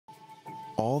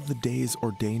all the days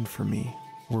ordained for me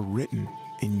were written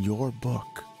in your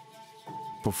book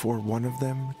before one of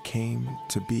them came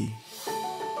to be.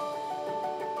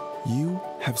 You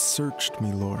have searched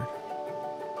me, Lord,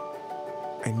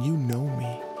 and you know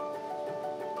me.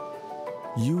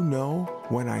 You know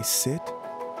when I sit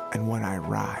and when I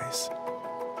rise.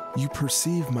 You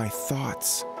perceive my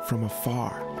thoughts from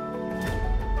afar.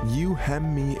 You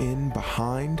hem me in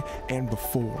behind and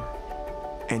before,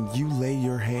 and you lay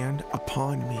your hand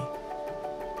upon me.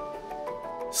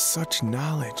 Such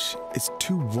knowledge is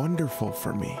too wonderful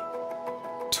for me,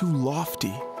 too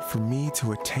lofty for me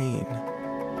to attain.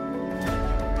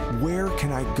 Where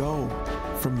can I go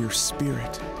from your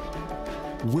spirit?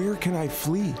 Where can I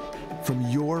flee from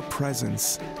your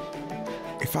presence?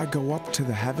 If I go up to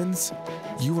the heavens,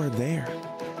 you are there.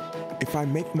 If I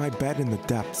make my bed in the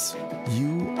depths,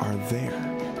 you are there.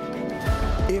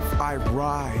 If I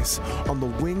rise on the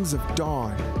wings of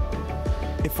dawn,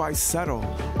 if I settle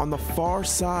on the far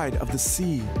side of the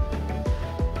sea,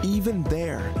 even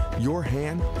there your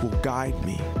hand will guide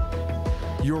me.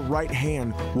 Your right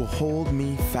hand will hold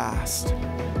me fast.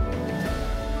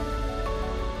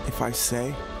 If I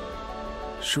say,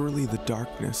 surely the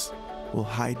darkness will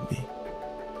hide me,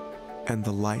 and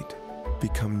the light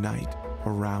become night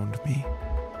around me,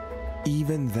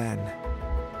 even then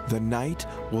the night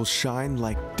will shine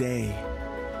like day,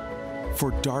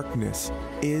 for darkness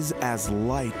is as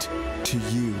light to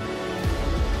you.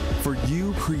 For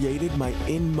you created my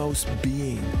inmost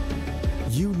being.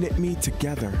 You knit me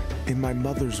together in my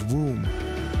mother's womb.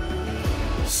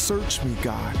 Search me,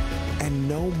 God, and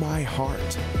know my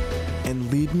heart,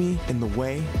 and lead me in the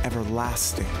way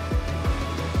everlasting.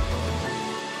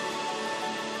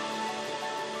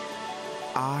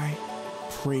 I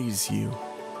praise you,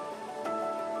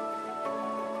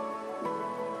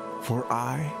 for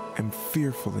I am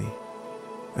fearfully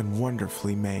and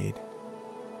wonderfully made.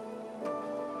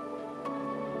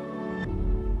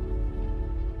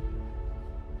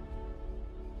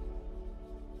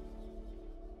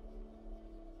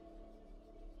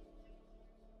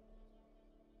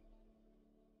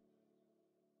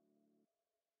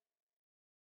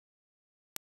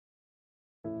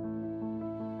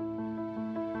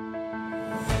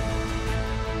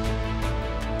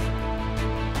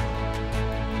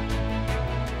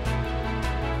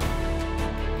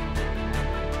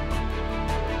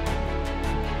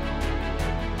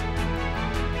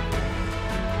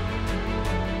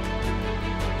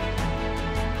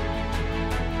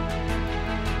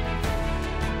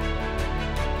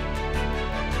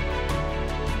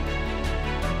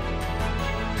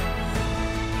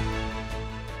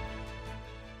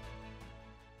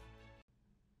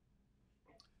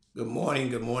 Good morning,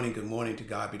 good morning, good morning. To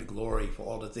God be the glory for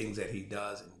all the things that he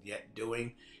does and yet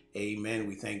doing. Amen.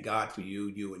 We thank God for you,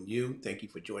 you, and you. Thank you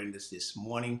for joining us this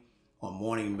morning on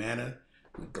Morning Manna.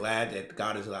 We're glad that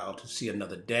God is allowed to see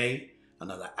another day,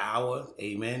 another hour.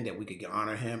 Amen. That we could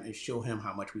honor him and show him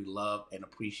how much we love and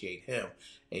appreciate him.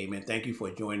 Amen. Thank you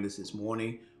for joining us this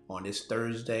morning on this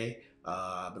Thursday.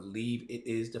 I believe it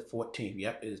is the 14th.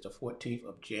 Yep, it is the 14th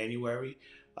of January.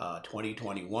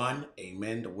 2021.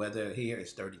 Amen. The weather here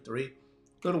is 33. A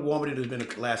little warmer than it's been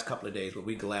the last couple of days, but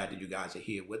we're glad that you guys are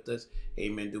here with us.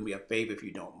 Amen. Do me a favor if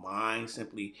you don't mind.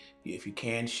 Simply, if you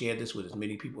can, share this with as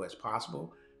many people as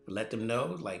possible. Let them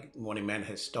know, like Morning Man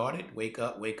has started. Wake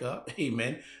up, wake up.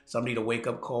 Amen. Some need a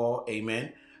wake-up call.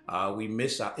 Amen. We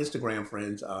miss our Instagram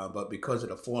friends, but because of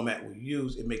the format we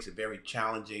use, it makes it very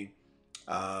challenging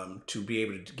to be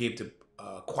able to give the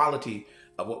quality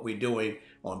of what we're doing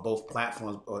on both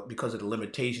platforms because of the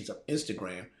limitations of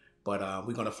Instagram. But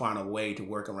we're going to find a way to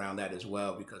work around that as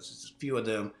well, because there's a few of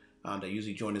them that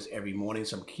usually join us every morning,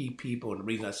 some key people. And the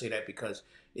reason I say that, because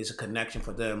it's a connection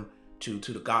for them to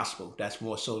the gospel. That's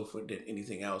more so than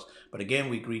anything else. But again,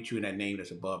 we greet you in that name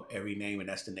that's above every name, and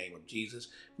that's the name of Jesus.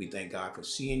 We thank God for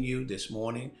seeing you this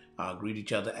morning. Greet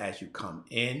each other as you come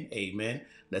in. Amen.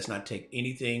 Let's not take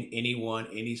anything, anyone,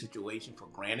 any situation for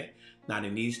granted. Not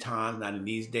in these times, not in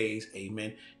these days.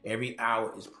 Amen. Every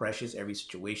hour is precious. Every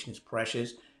situation is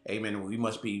precious. Amen. We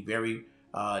must be very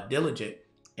diligent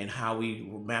in how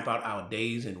we map out our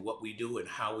days and what we do and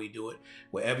how we do it.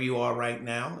 Wherever you are right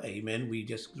now, amen, we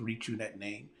just reach you in that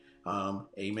name.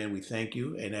 Amen. We thank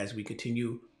you. And as we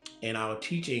continue in our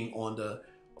teaching on the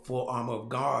full armor of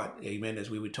God, amen, as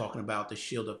we were talking about the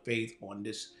shield of faith on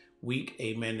this week,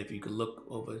 amen. If you could look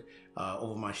over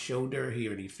my shoulder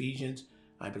here in Ephesians,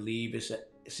 I believe it's a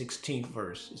 16th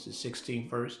verse. It's the 16th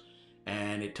verse.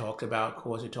 And it talked about, of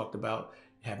course,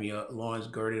 having your loins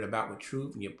girded about with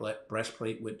truth, and your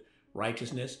breastplate with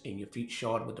righteousness, and your feet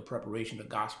shod with the preparation of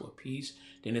the gospel of peace.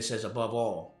 Then it says, above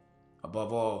all,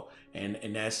 above all.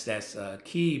 And that's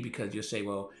key, because you'll say,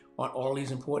 well, aren't all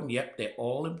these important? Yep, they're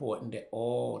all important. They're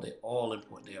all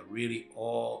important. They're really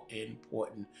all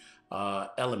important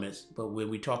elements. But when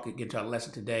we get to our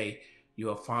lesson today,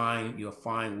 you'll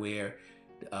find where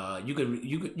you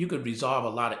could resolve a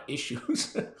lot of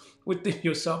issues within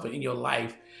yourself and in your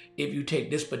life if you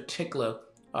take this particular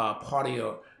part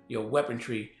of your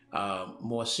weaponry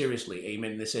more seriously.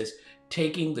 Amen. And it says,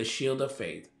 taking the shield of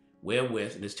faith,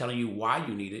 wherewith, and it's telling you why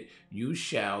you need it, you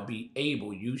shall be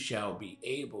able, you shall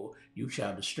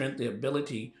have the strength, the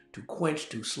ability to quench,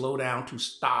 to slow down, to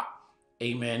stop,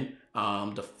 amen,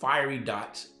 the fiery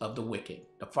dots of the wicked,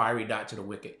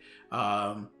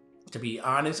 to be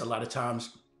honest, a lot of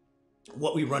times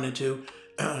what we run into,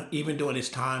 even during this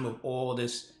time of all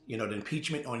this, the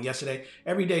impeachment on yesterday,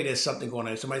 every day there's something going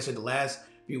on. Somebody said the last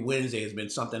few Wednesdays has been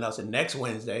something else, and next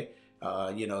Wednesday,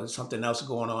 something else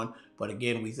going on. But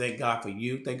again, we thank God for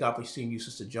you. Thank God for seeing you,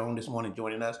 Sister Joan, this morning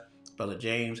joining us, Brother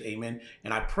James, amen.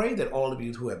 And I pray that all of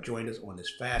you who have joined us on this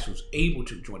fast, who's able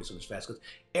to join us on this fast, because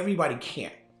everybody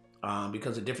can't,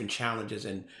 because of different challenges.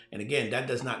 And again, that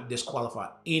does not disqualify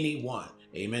anyone,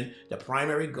 amen. The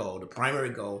primary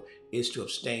goal is to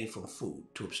abstain from food,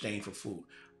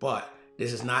 But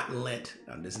this is not Lent.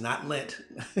 This is not Lent.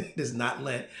 This is not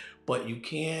Lent. But you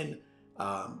can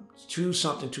choose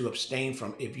something to abstain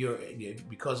from if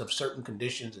because of certain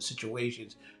conditions and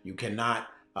situations, you cannot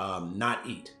not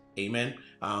eat. Amen.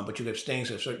 But you can abstain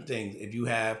from certain things. If you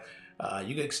have,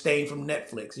 you can abstain from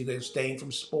Netflix. You can abstain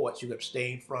from sports. You can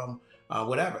abstain from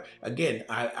whatever. Again,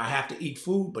 I have to eat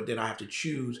food, but then I have to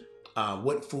choose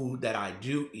what food that I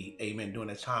do eat. Amen. During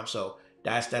that time. So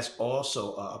that's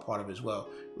also a part of it as well.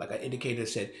 Like I indicated,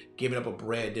 said, giving up a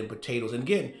bread, then potatoes. And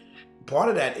again, part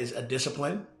of that is a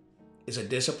discipline. It's a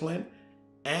discipline,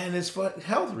 and it's for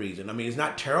health reason. I mean, it's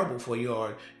not terrible for you,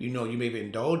 or you may be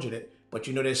indulging it, but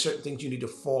there's certain things you need to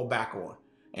fall back on.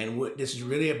 And what this is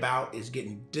really about is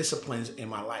getting disciplines in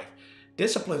my life.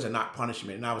 Disciplines are not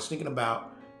punishment. And I was thinking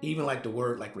about even like the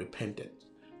word like repentance.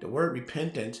 The word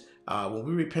repentance, when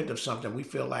we repent of something, we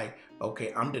feel like,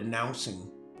 okay, I'm denouncing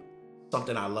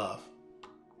something I love.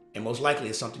 And most likely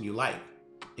it's something you like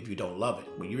if you don't love it.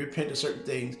 When you repent of certain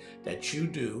things that you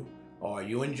do or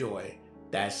you enjoy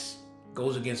that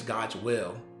goes against God's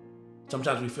will,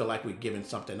 sometimes we feel like we're giving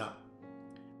something up.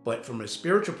 But from a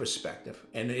spiritual perspective,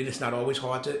 and it is not always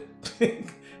hard to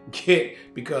get,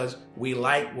 because we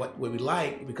like what we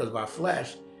like because of our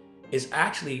flesh, is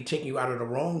actually taking you out of the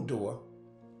wrong door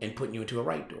and putting you into a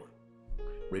right door.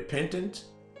 Repentance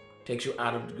takes you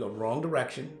out of the wrong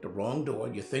direction, the wrong door.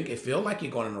 You think it feels like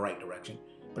you're going in the right direction,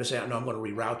 but it's saying, no, I'm going to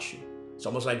reroute you. It's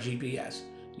almost like GPS.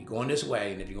 You're going this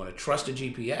way, and if you're going to trust the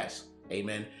GPS,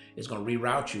 amen, it's going to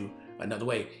reroute you another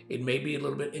way. It may be a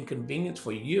little bit inconvenient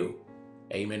for you,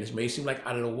 amen. This may seem like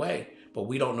out of the way, but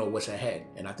we don't know what's ahead.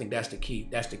 And I think that's the key.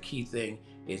 That's the key thing,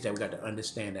 is that we got to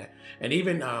understand that. And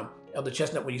even Elder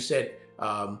Chestnut, when you said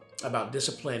about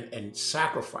discipline and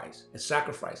sacrifice,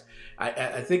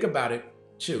 I think about it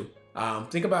too.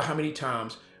 Think about how many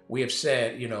times we have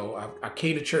said, I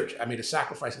came to church, I made a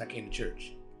sacrifice and I came to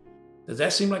church. Does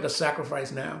that seem like a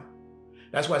sacrifice now?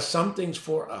 That's why some things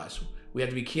for us, we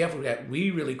have to be careful that we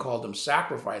really call them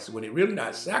sacrifices when they're really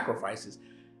not sacrifices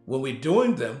when we're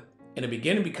doing them in the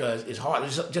beginning, because it's hard.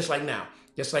 Just like now,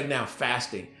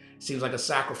 fasting seems like a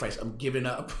sacrifice. I'm giving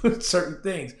up certain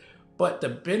things, but the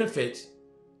benefits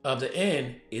of the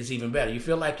end is even better. You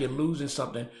feel like you're losing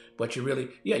something, but you're really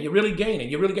gaining. You're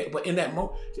really gaining. But in that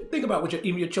moment, think about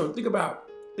even your children. Think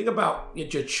about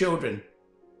your children,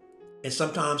 and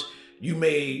sometimes you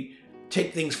may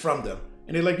take things from them,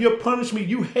 and they're like, "You punish me,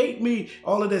 you hate me."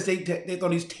 All of this, they throw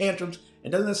these tantrums,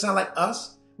 and doesn't it sound like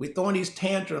us? We're throwing these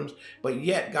tantrums, but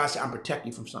yet God said, "I'm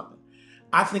protecting you from something."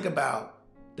 I think about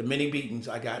the many beatings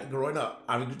I got growing up.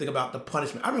 I think about the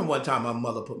punishment. I remember one time my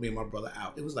mother put me and my brother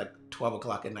out. It was like 12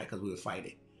 o'clock at night because we were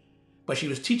fighting. But she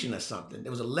was teaching us something.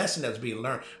 There was a lesson that was being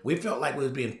learned. We felt like we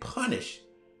was being punished,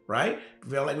 right?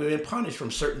 We felt like we were being punished from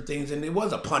certain things, and it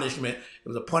was a punishment. It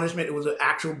was a punishment. It was an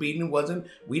actual beating.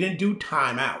 We didn't do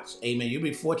timeouts, amen. You'd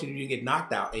be fortunate if you get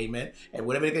knocked out, amen. And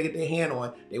whatever they could get their hand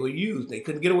on, they would use. They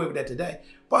couldn't get away with that today.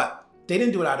 But they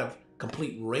didn't do it out of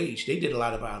complete rage. They did a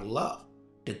lot of out of love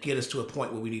to get us to a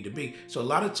point where we need to be. So a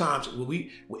lot of times, in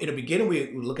the beginning,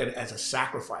 we look at it as a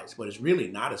sacrifice, but it's really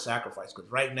not a sacrifice,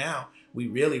 because right now, we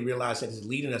really realize that it's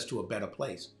leading us to a better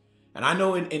place. And I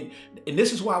know, and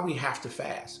this is why we have to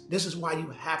fast. This is why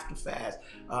you have to fast.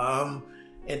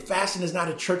 And fasting is not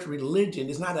a church religion.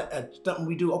 It's not something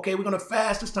we do, okay, we're going to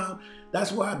fast this time.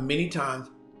 That's why many times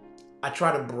I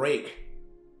try to break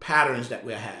patterns that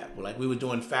we have. Like we were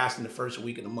doing fasting the first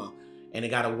week of the month. and it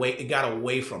got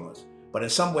away from us. But in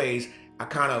some ways, I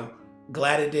kind of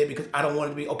glad it did, because I don't want it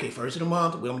to be, okay, first of the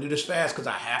month, we're gonna do this fast because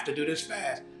I have to do this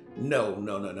fast. No.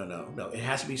 It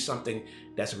has to be something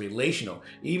that's relational.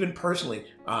 Even personally,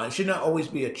 it should not always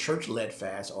be a church-led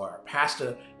fast or a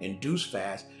pastor-induced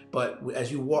fast. But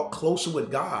as you walk closer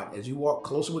with God,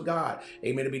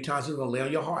 amen, there'll be times He's going to lay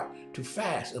on your heart to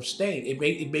fast, abstain. It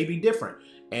may be different.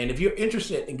 And if you're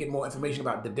interested in getting more information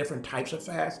about the different types of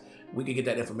fast, we can get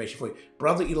that information for you.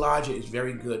 Brother Elijah is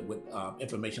very good with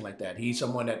information like that. He's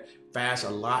someone that fasts a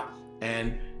lot.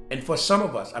 And for some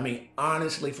of us, I mean,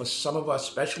 honestly, for some of us,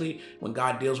 especially when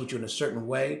God deals with you in a certain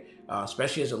way,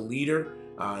 especially as a leader,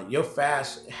 your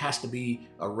fast has to be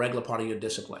a regular part of your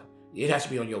discipline. It has to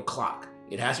be on your clock.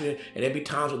 It has to be, and there'll be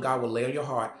times when God will lay on your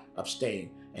heart,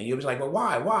 abstain. And you'll be like, well,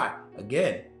 why? Why?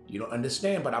 Again, you don't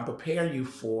understand, but I'm preparing you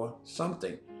for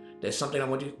something. There's something I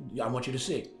want you to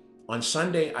see. On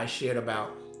Sunday, I shared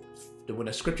about when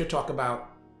the scripture talked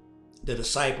about the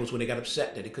disciples when they got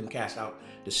upset that they couldn't cast out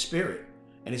the spirit.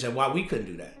 And he said, why we couldn't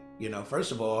do that? You know,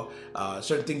 first of all,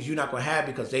 certain things you're not going to have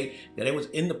because they was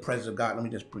in the presence of God. Let me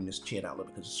just bring this chair down a little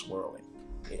bit because it's swirling.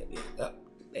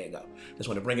 There you go. Just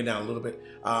want to bring it down a little bit.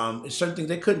 Certain things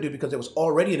they couldn't do because they was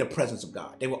already in the presence of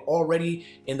God. They were already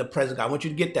in the presence of God. I want you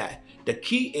to get that. The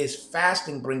key is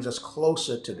fasting brings us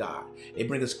closer to God. It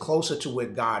brings us closer to where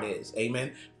God is.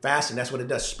 Amen. Fasting, that's what it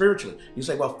does spiritually. You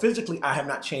say, well, physically, I have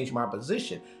not changed my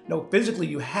position. No, physically,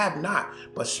 you have not.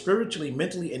 But spiritually,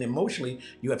 mentally, and emotionally,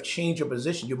 you have changed your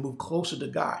position. You move closer to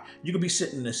God. You could be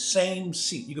sitting in the same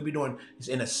seat. You could be doing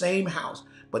in the same house.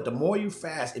 But the more you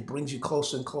fast, it brings you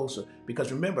closer and closer.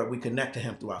 Because remember, we connect to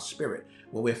Him through our spirit.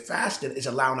 When we're fasting, it's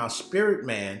allowing our spirit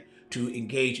man to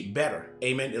engage better.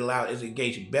 Amen. It allows us to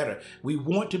engage better. We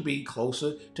want to be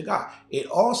closer to God. It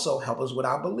also helps us with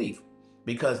our belief,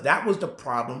 because that was the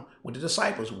problem with the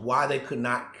disciples. Why they could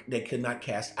not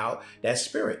cast out that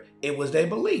spirit. It was their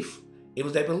belief. It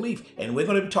was their belief. And we're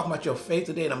going to be talking about your faith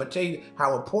today. And I'm going to tell you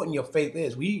how important your faith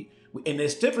is. And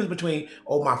there's difference between,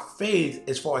 my faith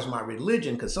as far as my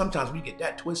religion, because sometimes we get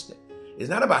that twisted. It's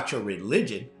not about your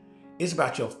religion. It's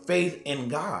about your faith in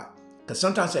God. Because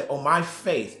sometimes say, my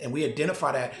faith, and we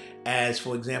identify that as,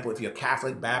 for example, if you're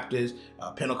Catholic, Baptist,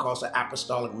 Pentecostal,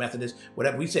 Apostolic, Methodist,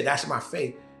 whatever, we say that's my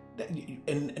faith.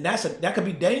 And that could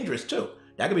be dangerous too.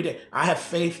 That could be I have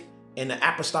faith in the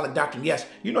apostolic doctrine. Yes,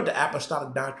 you know what the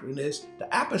apostolic doctrine is? The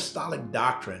apostolic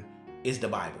doctrine is the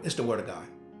Bible. It's the Word of God.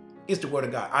 It's the Word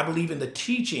of God. I believe in the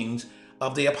teachings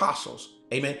of the apostles.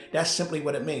 Amen. That's simply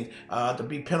what it means. To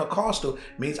be Pentecostal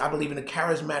means I believe in the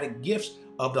charismatic gifts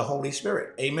of the Holy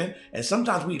Spirit. Amen. And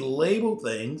sometimes we label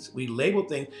things, and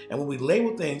when we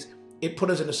label things, it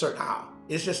puts us in a certain aisle.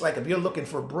 It's just like if you're looking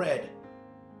for bread,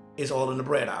 it's all in the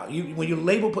bread aisle. When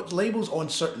you put labels on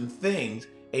certain things,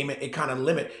 amen, it kind of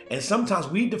limit. And sometimes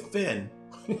we defend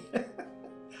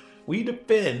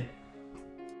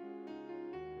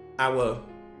our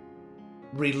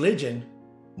religion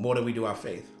more than we do our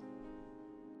faith.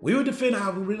 We would defend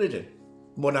our religion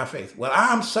more than our faith. Well,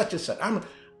 I'm such and such.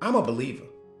 I'm a believer.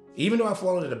 Even though I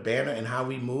fall under the banner and how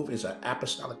we move is an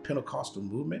apostolic Pentecostal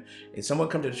movement. If someone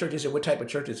come to the church, they say, what type of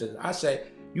church is it? I say,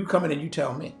 you come in and you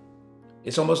tell me.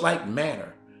 It's almost like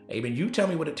manna. Amen. You tell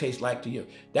me what it tastes like to you.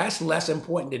 That's less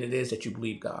important than it is that you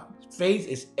believe God. Faith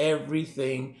is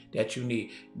everything that you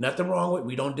need. Nothing wrong with it.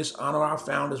 We don't dishonor our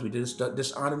founders. We just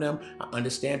dishonor them. I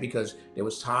understand, because there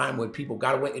was time when people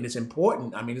got away, and it's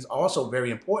important. I mean, it's also very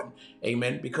important.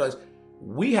 Amen. Because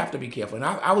we have to be careful. And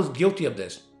I was guilty of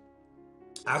this.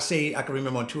 I can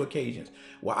remember on 2 occasions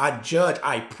where I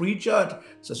prejudged,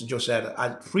 Sister Josetta, I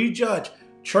prejudged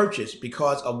churches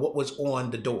because of what was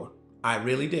on the door. I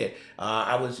really did. It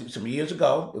was some years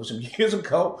ago,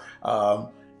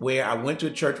 where I went to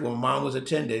a church where my mom was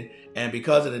attending, and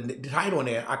because of the title in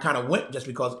there, I kind of went just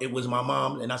because it was my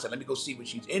mom, and I said, let me go see what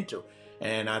she's into.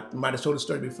 And I might have told the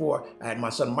story before. I had my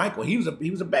son Michael. He was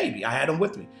a baby. I had him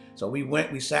with me, so we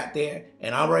went. We sat there,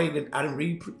 and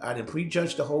I didn't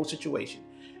prejudge the whole situation.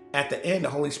 At the end, the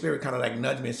Holy Spirit kind of like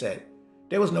nudged me and said,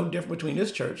 there was no difference between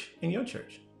this church and your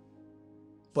church.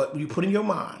 But you put in your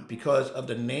mind, because of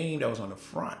the name that was on the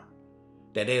front,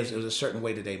 that it was a certain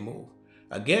way that they move.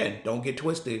 Again, don't get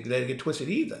twisted. Let it get twisted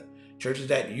either. Churches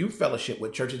that you fellowship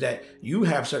with, churches that you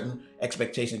have certain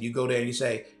expectations, you go there and you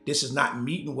say, this is not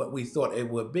meeting what we thought it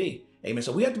would be. Amen.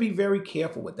 So we have to be very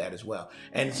careful with that as well.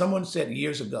 And someone said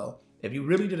years ago, if you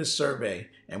really did a survey,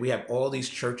 and we have all these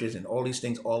churches and all these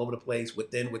things all over the place,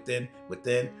 within, the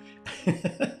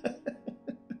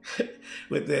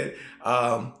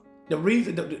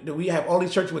reason that we have all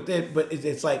these churches within, but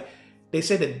it's like, they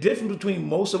say the difference between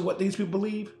most of what these people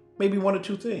believe, maybe 1 or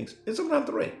 2 things. It's sometimes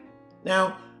 3.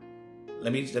 Now,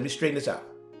 let me straighten this out.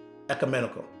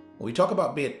 Ecumenical. When we talk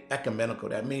about being ecumenical,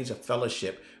 that means a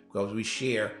fellowship because we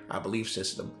share our belief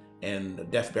system and the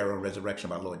death, burial, and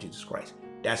resurrection of our Lord Jesus Christ.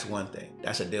 That's one thing.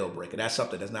 That's a deal breaker. That's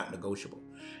something that's not negotiable.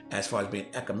 As far as being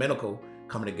ecumenical,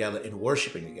 coming together and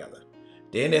worshiping together.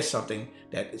 Then there's something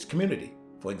that is community.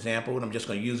 For example, and I'm just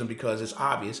going to use them because it's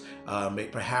obvious,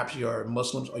 perhaps you're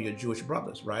Muslims or your Jewish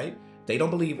brothers, right? They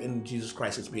don't believe in Jesus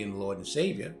Christ as being the Lord and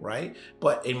Savior, right?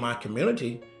 But in my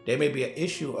community, there may be an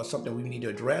issue or something we need to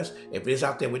address. If it's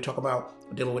out there, we talk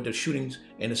about dealing with the shootings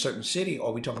in a certain city,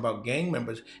 or we talk about gang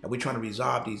members, and we're trying to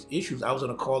resolve these issues. I was on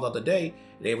a call the other day.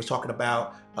 They was talking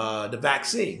about the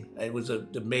vaccine. It was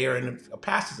the mayor and the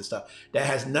pastors and stuff. That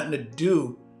has nothing to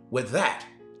do with that.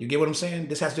 You get what I'm saying?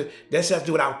 This has to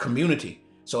do with our community.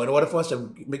 So in order for us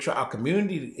to make sure our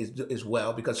community is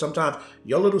well, because sometimes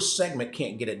your little segment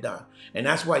can't get it done. And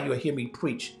that's why you'll hear me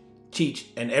preach, teach,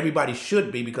 and everybody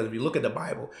should be, because if you look at the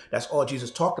Bible, that's all Jesus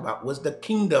talked about was the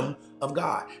kingdom of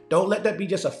God. Don't let that be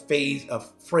just a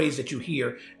phrase that you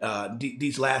hear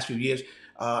these last few years.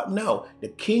 No, the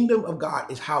kingdom of God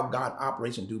is how God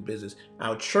operates and do business.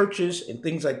 Our churches and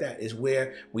things like that is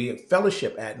where we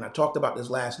fellowship at. And I talked about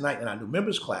this last night in our new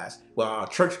members class, well, our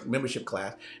church membership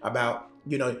class, about,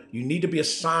 you need to be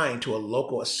assigned to a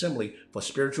local assembly for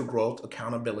spiritual growth,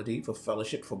 accountability, for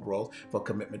fellowship, for growth, for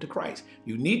commitment to Christ.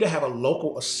 You need to have a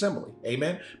local assembly.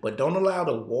 Amen. But don't allow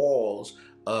the walls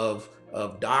of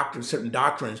doctrine, certain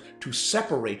doctrines to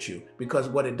separate you, because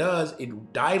what it does,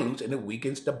 it dilutes and it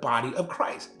weakens the body of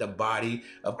Christ, the body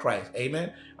of Christ.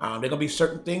 Amen. There are going to be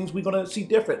certain things we're going to see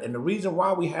different. And the reason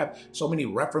why we have so many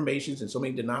reformations and so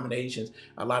many denominations,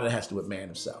 a lot of it has to do with man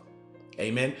himself.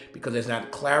 Amen. Because there's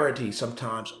not clarity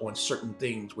sometimes on certain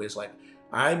things where it's like,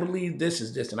 I believe this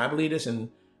is this and I believe this and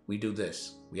we do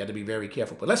this. We have to be very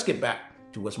careful. But let's get back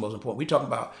to what's most important. We talk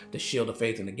about the shield of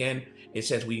faith. And again, it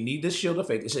says we need this shield of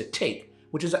faith. It said take,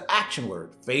 which is an action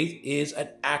word. Faith is an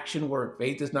action word.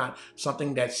 Faith is not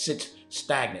something that sits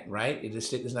stagnant, right?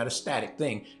 It's not a static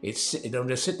thing. It don't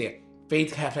just sit there.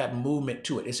 Faith has to have movement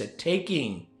to it. It's a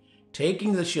taking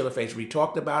the shield of faith. We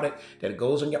talked about it, that it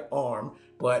goes on your arm,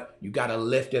 but you got to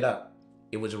lift it up.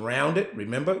 It was rounded,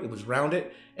 remember? It was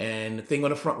rounded, and the thing on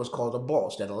the front was called a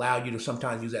boss that allowed you to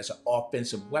sometimes use that as an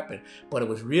offensive weapon, but it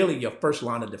was really your first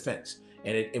line of defense.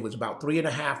 And it was about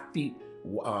 3.5 feet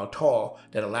tall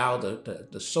that allowed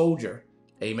the soldier,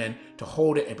 amen, to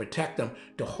hold it and protect them,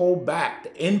 to hold back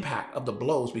the impact of the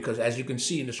blows, because as you can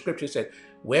see in the scripture, it said,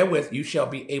 wherewith you shall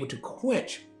be able to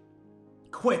quench,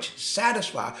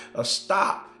 satisfy, or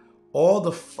stop all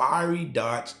the fiery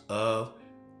darts of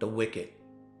the wicked.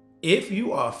 If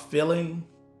you are feeling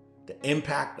the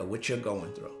impact of what you're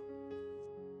going through,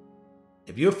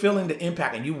 if you're feeling the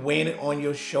impact and you're weighing it on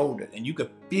your shoulder and you can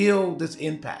feel this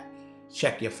impact,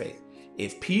 check your faith.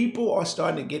 If people are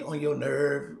starting to get on your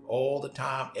nerve all the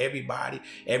time,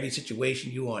 every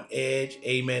situation, you on edge,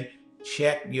 amen,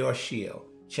 check your shield.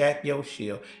 Check your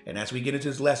shield. And as we get into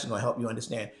this lesson, I'll help you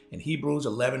understand. In Hebrews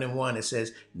 11:1, it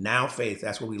says, now faith,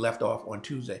 that's where we left off on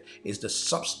Tuesday, is the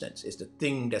substance, is the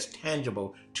thing that's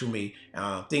tangible to me,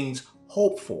 things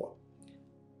hoped for.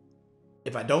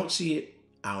 If I don't see it,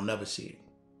 I'll never see it.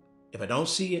 If I don't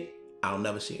see it, I'll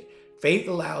never see it. Faith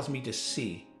allows me to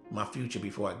see my future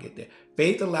before I get there.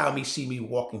 Faith allowed me to see me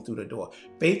walking through the door.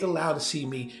 Faith allowed to see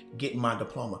me getting my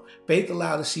diploma. Faith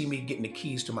allowed to see me getting the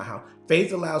keys to my house.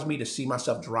 Faith allows me to see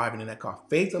myself driving in that car.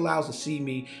 Faith allows to see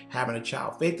me having a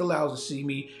child. Faith allows to see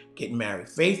me getting married.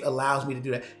 Faith allows me to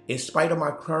do that. In spite of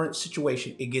my current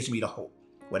situation, it gives me the hope.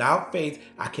 Without faith,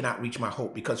 I cannot reach my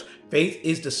hope, because faith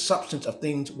is the substance of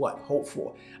things what? Hope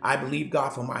for. I believe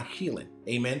God for my healing.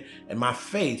 Amen. And my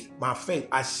faith,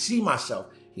 I see myself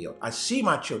healed. I see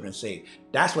my children saved.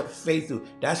 That's what faith do.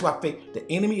 That's why faith, the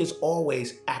enemy is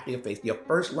always after your faith. Your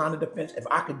first line of defense, if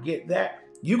I could get that,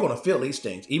 you're going to feel these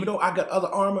things. Even though I got other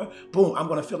armor, boom, I'm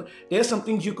going to feel it. There's some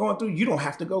things you're going through you don't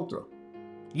have to go through.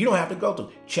 You don't have to go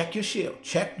through. Check your shield.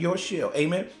 Check your shield.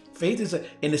 Amen. Faith is and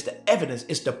it's the evidence.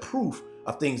 It's the proof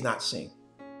of things not seen.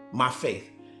 My faith.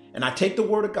 And I take the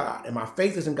word of God, and my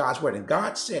faith is in God's word. And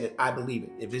God said it, I believe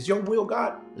it. If it's your will,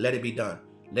 God, let it be done.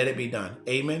 Let it be done.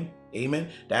 Amen. Amen.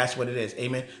 That's what it is.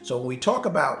 Amen. So when we talk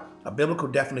about a biblical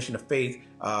definition of faith,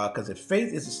 because if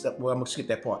faith is, well, I'm going to skip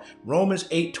that part. Romans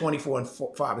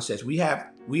 8:24-5, it says, we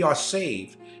are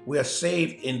saved. We are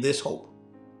saved in this hope.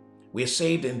 We are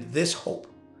saved in this hope.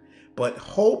 But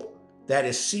hope that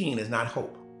is seen is not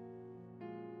hope.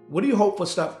 What do you hope for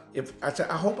stuff? If I say,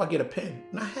 I hope I get a pen,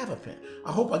 and I have a pen.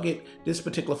 I hope I get this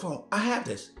particular phone. I have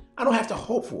this. I don't have to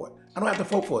hope for it. I don't have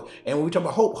to hope for it. And when we talk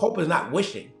about hope, hope is not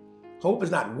wishing. Hope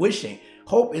is not wishing.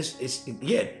 Hope is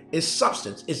again, it's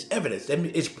substance, it's evidence,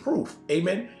 it's proof.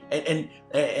 Amen. And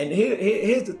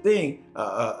here's the thing,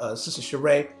 Sister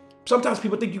Sheree. Sometimes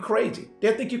people think you're crazy.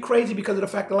 They think you're crazy because of the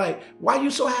fact that, like, why are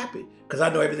you so happy? Because I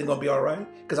know everything's gonna be all right.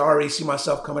 Because I already see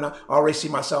myself coming out. I already see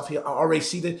myself here. I already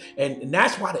see this, and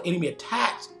that's why the enemy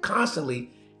attacks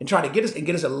constantly and try to get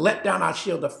us to let down our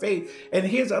shield of faith. And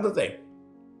here's the other thing: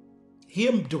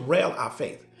 him derail our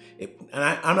faith.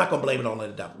 I'm not going to blame it on the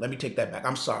devil. Let me take that back.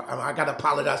 I'm sorry. I got to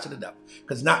apologize to the devil,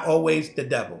 because not always the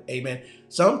devil. Amen.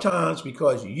 Sometimes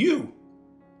because you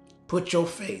put your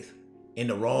faith in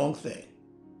the wrong thing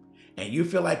and you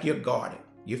feel like you're guarded.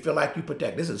 You feel like you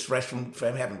protect. This is fresh from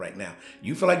heaven right now.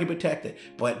 You feel like you're protected,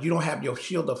 but you don't have your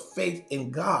shield of faith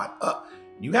in God up.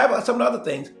 You have some other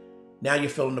things. Now you're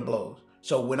feeling the blows.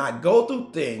 So when I go through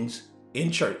things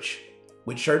in church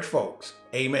with church folks,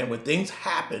 amen, when things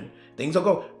happen, things will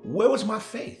go, where was my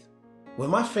faith? Was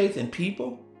my faith in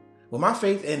people? Was my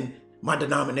faith in my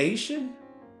denomination?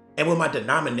 And will my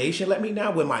denomination let me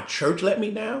down? Will my church let me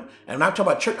down? And when I'm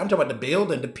talking about church, I'm talking about the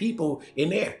building, the people in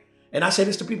there. And I say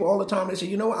this to people all the time. They say,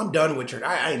 you know what? I'm done with church.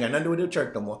 I ain't got nothing to do with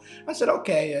church no more. I said,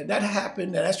 okay, that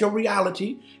happened. That's your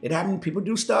reality. It happened. People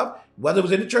do stuff, whether it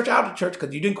was in the church or out of church,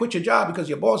 because you didn't quit your job because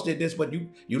your boss did this, but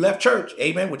you left church,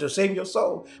 amen, which will save your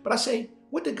soul. But I say,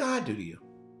 what did God do to you?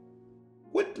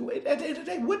 At the end of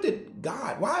the day, what did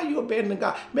God? Why are you abandoning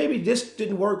God? Maybe this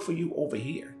didn't work for you over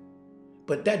here.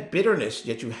 But that bitterness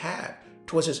that you have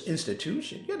towards this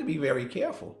institution, you got to be very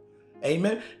careful.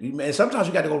 Amen. And sometimes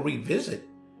you got to go revisit.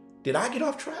 Did I get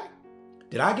off track?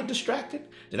 Did I get distracted?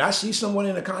 Did I see someone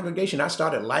in the congregation I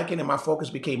started liking and my focus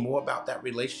became more about that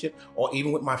relationship, or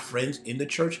even with my friends in the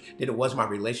church, that it was my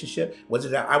relationship? Was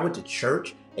it that I went to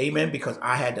church, amen, because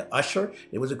I had to usher?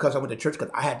 It was because I went to church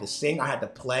because I had to sing, I had to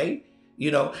play,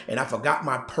 and I forgot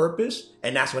my purpose.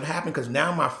 And that's what happened, because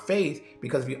now my faith,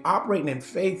 because if you're operating in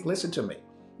faith, listen to me,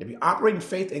 if you're operating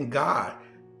faith in God,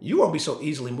 you won't be so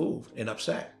easily moved and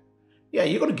upset. Yeah,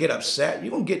 you're going to get upset.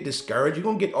 You're going to get discouraged. You're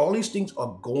going to get all these things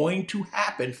are going to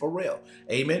happen for real.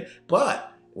 Amen.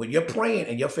 But when you're praying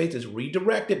and your faith is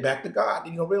redirected back to God,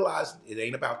 then you're going to realize it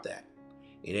ain't about that.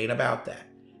 It ain't about that.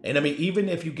 And I mean, even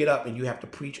if you get up and you have to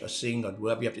preach or sing or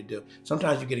whatever you have to do,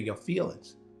 sometimes you get in your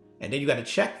feelings. And then you got to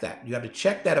check that. You have to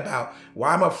check that about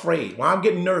why I'm afraid, why I'm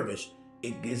getting nervous.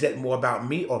 Is it more about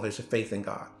me, or is it faith in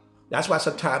God? That's why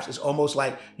sometimes it's almost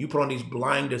like you put on these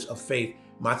blinders of faith.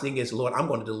 My thing is, Lord, I'm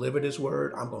going to deliver this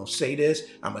word. I'm going to say this.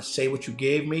 I'm going to say what you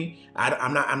gave me.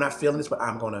 I'm not feeling this, but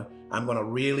I'm going to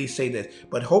really say this.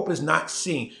 But hope is not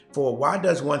seen. For why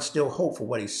does one still hope for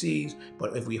what he sees?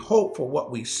 But if we hope for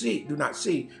what we do not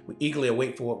see, we eagerly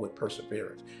await for it with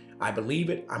perseverance. I believe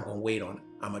it. I'm going to wait on it.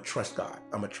 I'm going to trust God.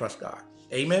 I'm going to trust God.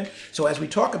 Amen. So as we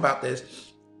talk about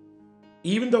this,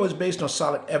 even though it's based on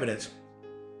solid evidence,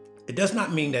 it does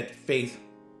not mean that faith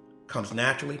comes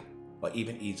naturally or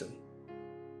even easily.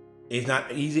 It's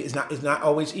not easy. It's not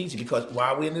always easy, because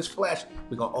while we're in this flesh,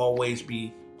 we're going to always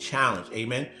be challenged.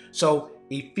 Amen. So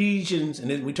Ephesians, and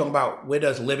then we talk about where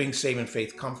does living, saving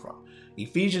faith come from?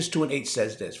 Ephesians 2:8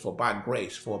 says this: for by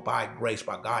grace,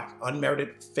 by God's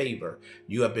unmerited favor,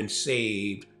 you have been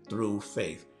saved through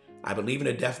faith. I believe in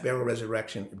the death, burial,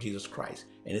 resurrection of Jesus Christ.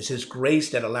 And it's his grace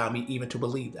that allowed me even to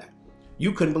believe that.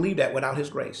 You couldn't believe that without his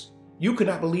grace. You could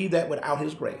not believe that without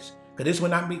his grace. Because this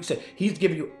would not be said. He's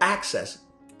giving you access,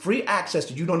 free access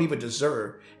that you don't even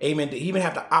deserve. Amen. To even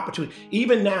have the opportunity.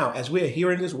 Even now, as we're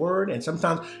hearing this word, and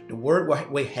sometimes the word will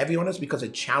weigh heavy on us because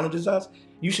it challenges us,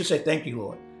 you should say, thank you,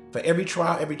 Lord, for every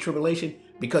trial, every tribulation.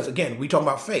 Because again, we talk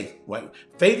about faith, right?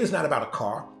 Faith is not about a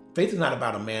car. Faith is not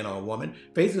about a man or a woman.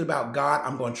 Faith is about God.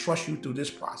 I'm going to trust you through this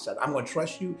process. I'm going to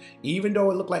trust you even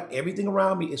though it looks like everything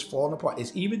around me is falling apart.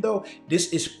 It's even though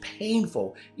this is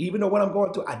painful, even though what I'm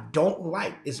going through I don't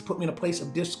like, it's put me in a place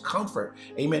of discomfort.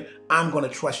 Amen. I'm going to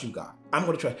trust you, God. I'm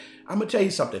going to tell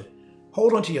you something.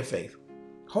 Hold on to your faith.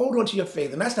 Hold on to your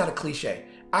faith. And that's not a cliche.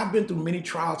 I've been through many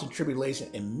trials and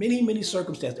tribulations and many, many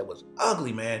circumstances that was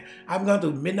ugly, man. I've gone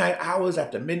through midnight hours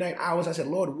after midnight hours. I said,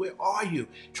 Lord, where are you?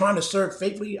 Trying to serve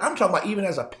faithfully. I'm talking about even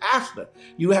as a pastor,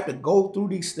 you have to go through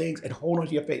these things and hold on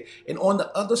to your faith. And on the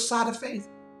other side of faith,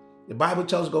 the Bible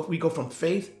tells us we go from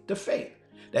faith to faith.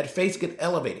 That faith gets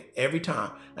elevated every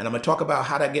time. And I'm going to talk about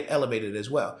how that get elevated as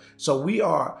well. So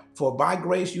for by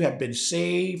grace, you have been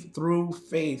saved through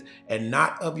faith, and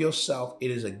not of yourself. It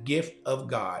is a gift of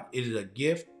God. It is a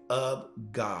gift of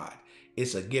God.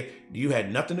 It's a gift. You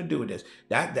had nothing to do with this.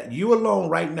 That you alone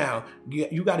right now,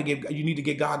 you need to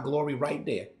give God glory right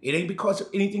there. It ain't because of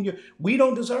anything. We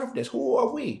don't deserve this. Who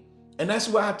are we? And that's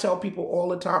why I tell people all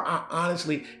the time,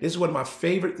 honestly, this is one of my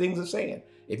favorite things of saying.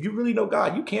 If you really know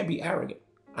God, you can't be arrogant.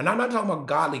 And I'm not talking about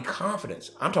godly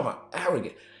confidence. I'm talking about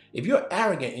arrogant. If you're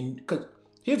arrogant, and because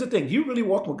here's the thing, you really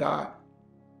walk with God.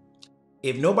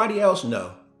 If nobody else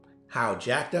know how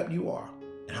jacked up you are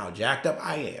and how jacked up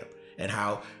I am and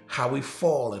how we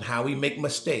fall and how we make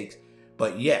mistakes,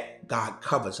 but yet God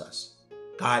covers us.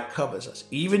 God covers us.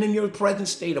 Even in your present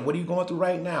state of what are you going through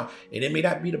right now, and it may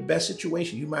not be the best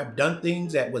situation. You might have done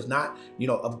things that was not,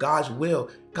 of God's will.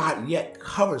 God yet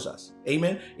covers us.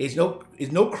 Amen. It's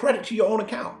no credit to your own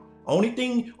account. Only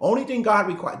thing God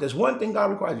requires. There's one thing God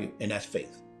requires of you, and that's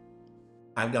faith.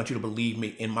 I want you to believe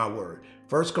me in my word.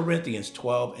 1 Corinthians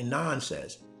 12:9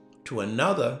 says, to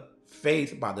another,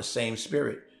 faith by the same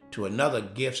Spirit. To another,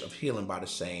 gifts of healing by the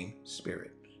same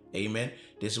Spirit. Amen.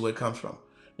 This is where it comes from.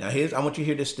 Now, I want you to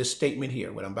hear this statement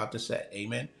here, what I'm about to say.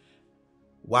 Amen.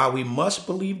 While we must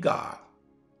believe God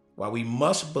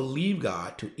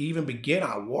to even begin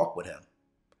our walk with him,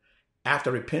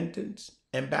 after repentance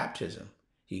and baptism,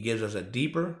 he gives us a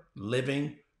deeper,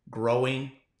 living,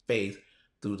 growing faith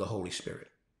through the Holy Spirit.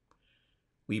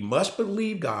 We must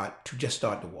believe God to just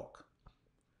start to walk.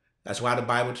 That's why the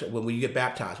Bible, when we get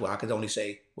baptized, well, I can only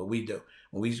say what we do.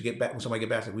 When somebody get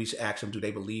baptized, we used to ask them, do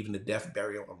they believe in the death,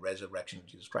 burial, and resurrection of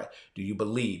Jesus Christ? Do you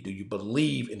believe? Do you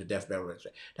believe in the death, burial, and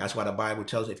resurrection? That's why the Bible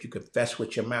tells us if you confess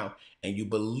with your mouth and you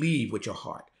believe with your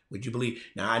heart, would you believe?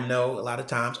 Now, I know a lot of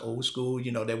times, old school,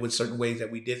 there were certain ways that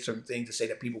we did certain things to say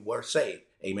that people were saved.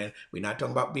 Amen. We're not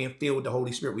talking about being filled with the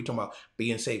Holy Spirit. We're talking about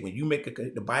being saved. When you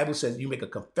the Bible says you make a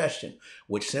confession,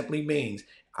 which simply means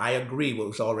I agree with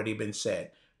what's already been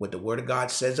said. What the word of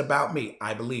God says about me,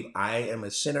 I believe I am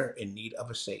a sinner in need of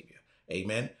a savior.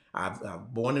 Amen. I'm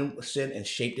born in sin and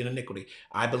shaped in iniquity.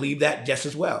 I believe that just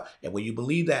as well. And when you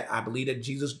believe that, I believe that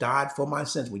Jesus died for my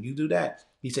sins. When you do that,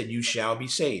 he said, you shall be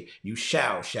saved. You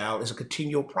shall. Shall is a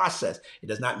continual process. It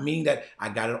does not mean that I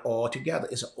got it all together.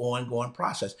 It's an ongoing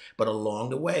process. But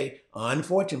along the way,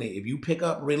 unfortunately, if you pick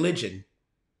up religion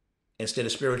instead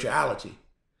of spirituality,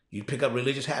 you pick up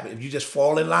religious habit. If you just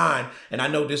fall in line, and I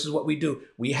know this is what we do,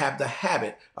 we have the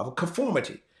habit of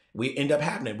conformity. We end up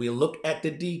happening. We'll look at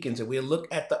the deacons and we'll look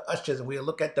at the ushers and we'll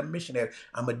look at the missionaries.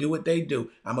 I'm going to do what they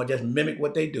do. I'm going to just mimic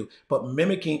what they do. But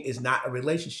mimicking is not a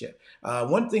relationship.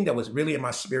 One thing that was really in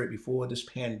my spirit before this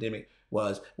pandemic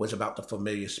was about the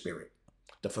familiar spirit.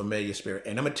 The familiar spirit.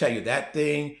 And I'm going to tell you, that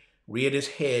thing reared its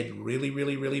head really,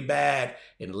 really, really bad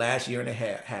in the last year and a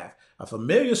half. A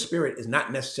familiar spirit is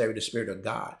not necessarily the spirit of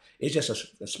God. It's just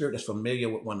a spirit that's familiar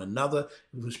with one another,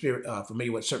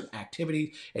 familiar with certain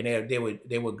activities, and they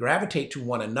would gravitate to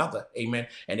one another, amen,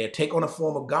 and they'd take on a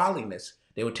form of godliness.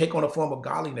 They would take on a form of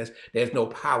godliness. There's no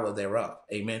power thereof,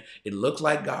 amen. It looks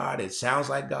like God, it sounds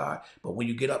like God, but when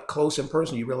you get up close in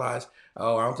person, you realize,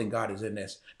 oh, I don't think God is in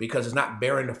this, because it's not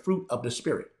bearing the fruit of the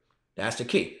Spirit. That's the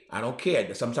key. I don't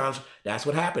care. Sometimes that's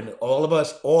what happened. All of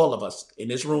us in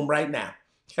this room right now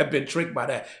have been tricked by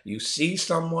that. You see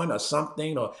someone or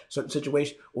something or certain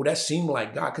situation, oh, that seemed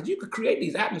like God. Because you could create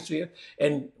these atmospheres.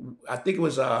 And I think it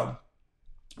was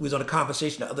we was on a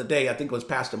conversation the other day. I think it was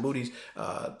Pastor Moody's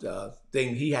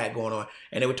thing he had going on.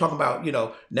 And they were talking about,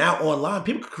 now online,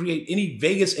 people can create any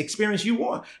Vegas experience you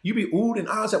want. You be oohed and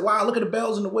ahhs at, wow, look at the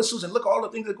bells and the whistles and look at all the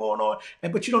things that are going on.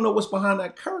 But you don't know what's behind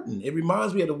that curtain. It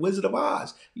reminds me of the Wizard of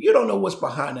Oz. You don't know what's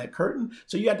behind that curtain.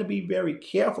 So you have to be very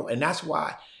careful. And that's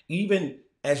why even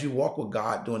as you walk with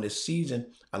God during this season,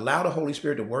 allow the Holy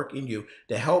Spirit to work in you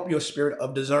to help your spirit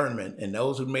of discernment. And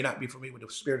those who may not be familiar with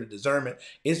the spirit of discernment,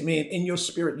 is mean in your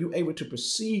spirit, you're able to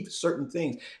perceive certain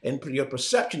things. And your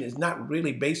perception is not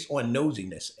really based on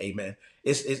nosiness. Amen.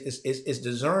 It's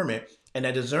discernment. And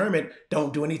that discernment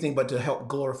don't do anything but to help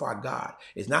glorify God.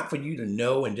 It's not for you to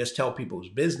know and just tell people's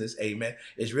business. Amen.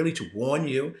 It's really to warn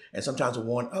you and sometimes to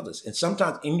warn others. And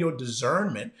sometimes in your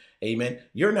discernment, amen,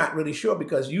 you're not really sure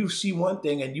because you see one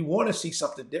thing and you want to see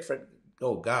something different.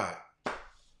 Oh, God.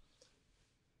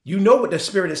 You know what the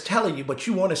Spirit is telling you, but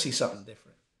you want to see something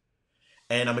different.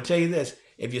 And I'm going to tell you this.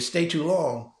 If you stay too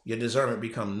long, your discernment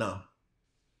becomes numb.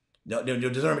 Your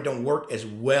discernment don't work as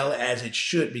well as it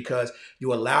should because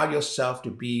you allow yourself to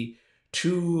be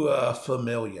too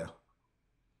familiar.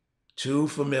 Too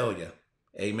familiar.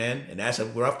 Amen. And that's a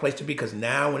rough place to be because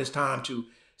now when it's time to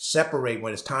separate,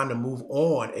 when it's time to move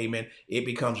on, amen, it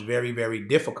becomes very, very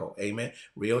difficult. Amen.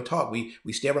 Real talk. We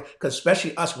stay, because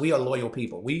especially us, we are loyal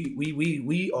people.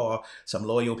 We are some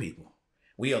loyal people.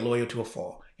 We are loyal to a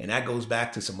fault. And that goes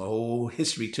back to some old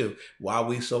history too. Why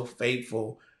we so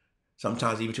faithful,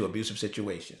 sometimes even to abusive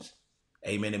situations.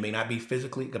 Amen. It may not be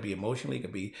physically, it could be emotionally, it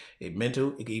could be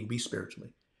mental, it could even be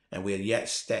spiritually. And we'll yet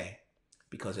stay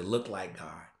because it looked like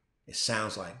God. It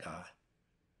sounds like God.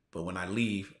 But when I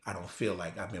leave, I don't feel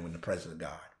like I've been in the presence of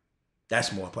God.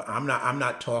 That's more important. I'm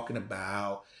not talking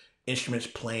about instruments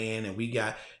playing and we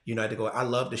got, I had to go. I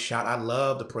love to shout. I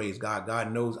love to praise God.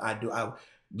 God knows I do. I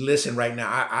listen right now.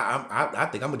 I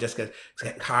think I'm gonna just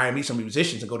hire me some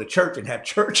musicians and go to church and have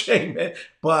church. Amen.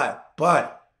 But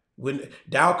when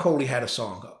Dow Coley had a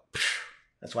song up,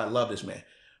 that's why I love this man.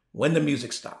 When the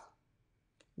music stopped.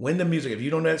 When the music, if you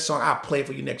don't know that song, I'll play it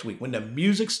for you next week. When the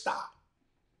music stopped,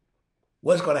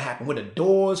 what's going to happen? When the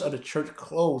doors of the church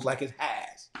close like it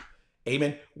has,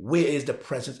 amen, where is the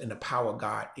presence and the power of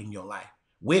God in your life?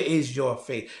 Where is your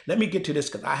faith? Let me get to this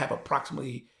because I have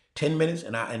approximately 10 minutes,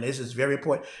 and this is very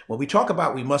important. When we talk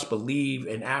about we must believe,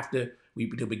 and after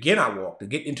to begin our walk, to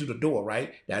get into the door,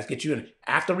 right? That's get you in.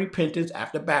 After repentance,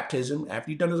 after baptism,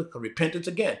 after you've done the repentance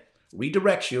again,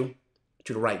 redirects you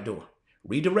to the right door.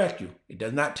 Redirect you. It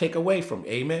does not take away from,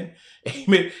 amen.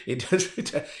 Amen. It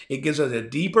gives us a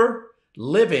deeper,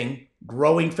 living,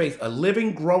 growing faith, a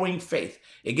living, growing faith.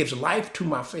 It gives life to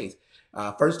my faith.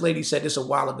 First Lady said this a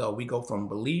while ago. We go from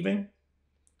believing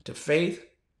to faith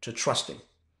to trusting.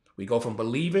 We go from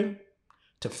believing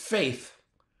to faith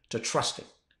to trusting.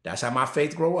 That's how my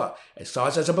faith grow up. It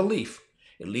starts as a belief.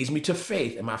 It leads me to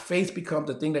faith, and my faith becomes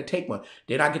the thing that takes me.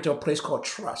 Then I get to a place called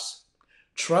trust.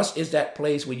 Trust is that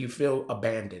place where you feel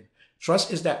abandoned.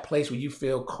 Trust is that place where you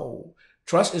feel cold.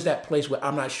 Trust is that place where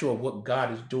I'm not sure what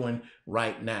God is doing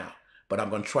right now, but I'm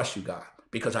going to trust you, God,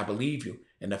 because I believe you.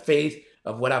 And the faith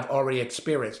of what I've already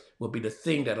experienced will be the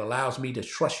thing that allows me to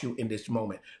trust you in this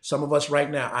moment. Some of us right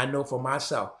now, I know for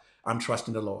myself, I'm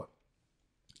trusting the Lord.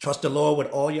 Trust the Lord with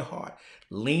all your heart.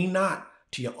 Lean not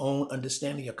to your own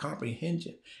understanding, your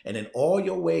comprehension. And in all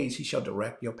your ways, he shall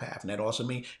direct your path. And that also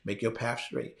means make your path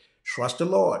straight. Trust the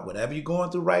Lord. Whatever you're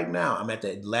going through right now, I'm at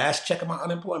the last check of my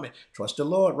unemployment. Trust the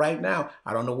Lord right now.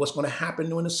 I don't know what's going to happen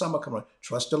during the summer coming.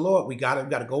 Trust the Lord. We got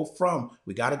to go from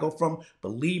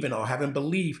believing or having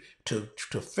belief to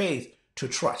faith to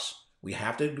trust. We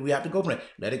have to go from it.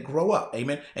 Let it grow up.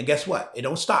 Amen. And guess what? It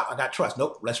don't stop. I got trust.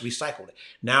 Nope. Let's recycle it.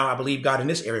 Now I believe God in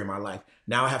this area of my life.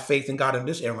 Now I have faith in God in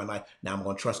this area of my life. Now I'm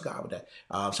going to trust God with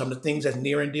that. Some of the things that's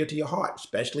near and dear to your heart,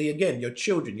 especially again, your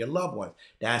children, your loved ones,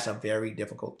 that's a very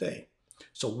difficult thing.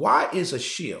 So why is a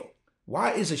shield?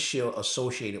 Why is a shield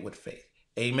associated with faith?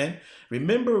 Amen.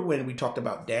 Remember when we talked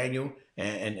about Daniel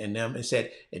and them, it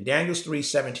said in Daniel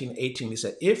 3:17-18, it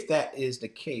said, if that is the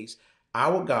case,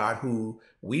 our God who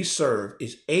we serve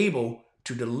is able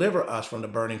to deliver us from the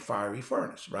burning fiery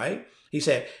furnace, right? He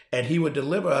said, and he would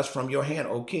deliver us from your hand,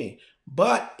 O king.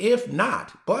 But if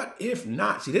not,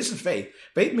 see, this is faith.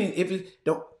 Faith means if it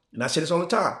don't, and I say this all the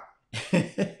time,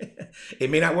 it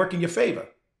may not work in your favor,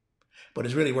 but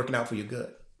it's really working out for your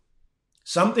good.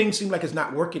 Some things seem like it's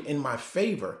not working in my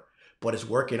favor, but it's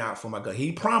working out for my good.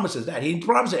 He promises that. He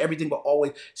promises everything will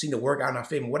always seem to work out in our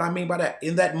favor. What I mean by that,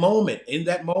 in that moment,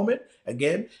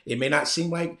 again, it may not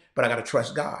seem like, but I got to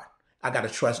trust God. I got to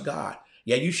trust God.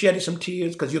 Yeah, you shedded some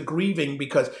tears because you're grieving,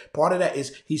 because part of that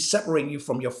is he's separating you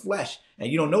from your flesh.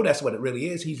 And you don't know that's what it really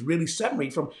is. He's really separating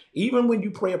you from, even when you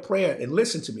pray a prayer, and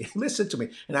listen to me.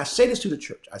 And I say this to the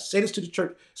church.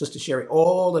 Sister Sherry,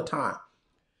 all the time.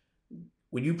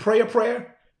 When you pray a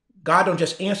prayer, God don't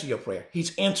just answer your prayer.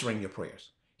 He's answering your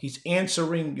prayers. He's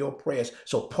answering your prayers.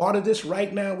 So part of this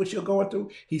right now, what you're going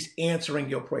through, he's answering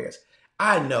your prayers.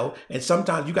 I know, and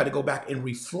sometimes you got to go back and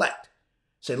reflect.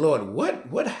 Say, Lord,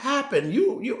 what happened?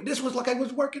 You this was like I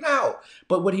was working out.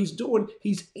 But what he's doing,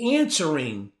 he's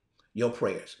answering your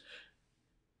prayers.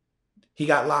 He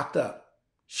got locked up.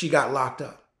 She got locked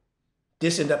up.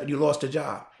 This ended up, you lost a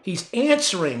job. He's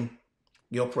answering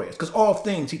your prayers. Because all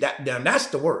things, that's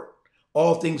the word.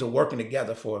 All things are working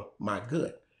together for my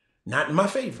good, not in my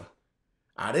favor.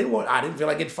 I didn't feel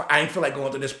like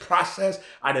going through this process.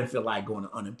 I didn't feel like going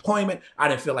to unemployment. I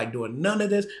didn't feel like doing none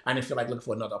of this. I didn't feel like looking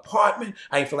for another apartment.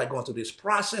 I didn't feel like going through this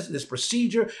process, this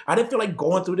procedure. I didn't feel like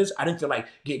going through this. I didn't feel like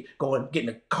getting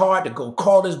a car to go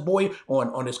call this boy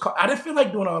on this car. I didn't feel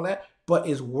like doing all that, but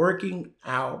it's working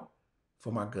out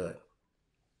for my good.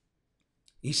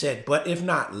 He said, but if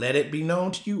not, let it be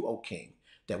known to you, O king,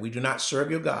 that we do not serve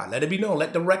your God. Let it be known.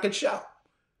 Let the record show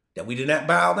that we did not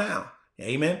bow down.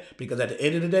 Amen. Because at the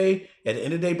end of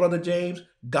the day, Brother James,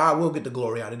 God will get the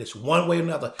glory out of this one way or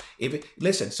another.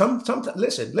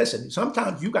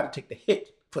 Sometimes you got to take the hit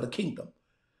for the kingdom.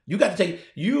 You got to take,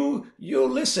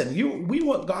 we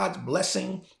want God's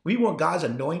blessing. We want God's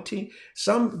anointing.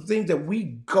 Some things that we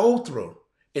go through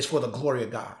is for the glory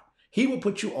of God. He will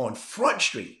put you on Front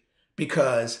Street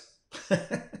because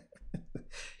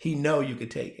he know you can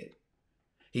take it.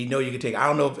 He know you can take it. I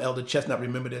don't know if Elder Chestnut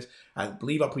remember this. I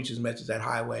believe I preached his message at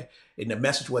Highway. And the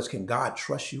message was, can God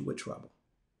trust you with trouble?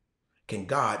 Can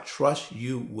God trust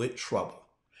you with trouble?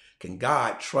 Can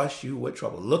God trust you with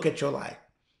trouble? Look at your life.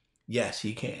 Yes,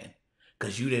 he can.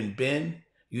 Because you didn't bend,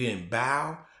 you didn't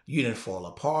bow, you didn't fall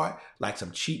apart like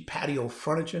some cheap patio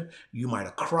furniture. You might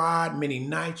have cried many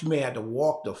nights. You may have to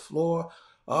walk the floor.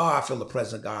 Oh, I feel the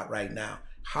presence of God right now.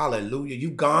 Hallelujah.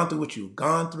 You've gone through what you've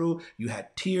gone through. You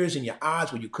had tears in your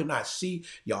eyes where you could not see.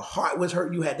 Your heart was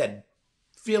hurt. You had that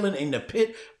feeling in the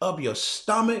pit of your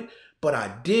stomach, but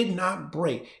I did not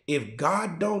break. If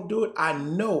God don't do it, I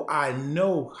know,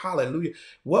 hallelujah.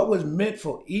 What was meant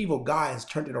for evil, God has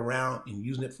turned it around and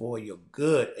using it for your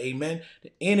good. Amen.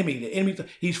 The enemy,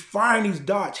 he's firing these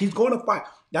darts. He's going to fight.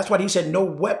 That's why he said, no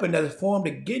weapon that is formed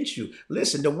against you.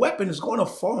 Listen, the weapon is going to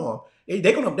form.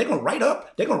 They're gonna write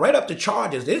up the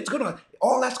charges.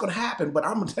 All that's gonna happen. But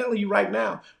I'm telling you right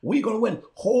now, we're gonna win.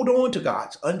 Hold on to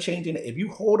God's unchanging. If you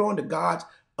hold on to God's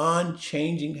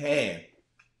unchanging hand,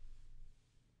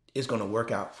 it's gonna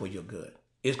work out for your good.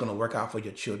 It's gonna work out for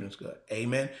your children's good.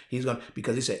 Amen.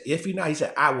 Because he said, if you're not, he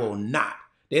said, I will not.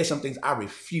 There's some things I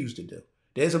refuse to do.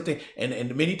 There's something,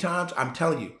 and many times I'm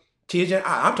telling you, TJ,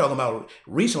 I'm talking about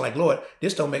recently, like, Lord,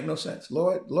 this don't make no sense.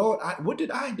 Lord, what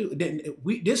did I do?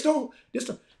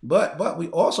 But we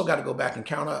also got to go back and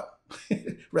count up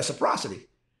reciprocity.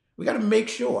 We got to make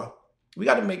sure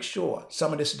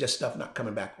some of this is just stuff not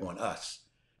coming back on us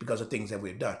because of things that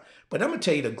we've done. But I'm going to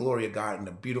tell you the glory of God and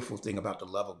the beautiful thing about the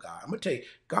love of God. I'm going to tell you,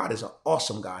 God is an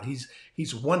awesome God.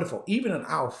 He's wonderful. Even in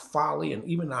our folly and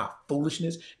even in our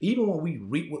foolishness, even when we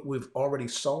reap what we've already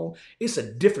sown, it's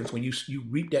a difference when you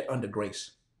reap that under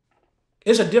grace.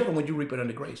 It's a difference when you reap it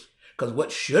under grace. Because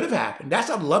what should have happened, that's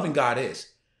how loving God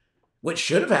is. What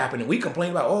should have happened, and we complain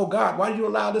about, oh God, why did you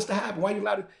allow this to happen? Why you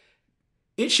allowed it?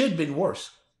 It should have been worse.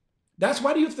 That's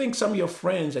why do you think some of your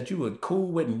friends that you were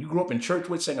cool with and you grew up in church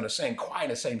with, singing the same choir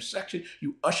in the same section,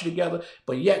 you usher together,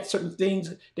 but yet certain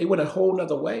things, they went a whole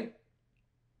nother way?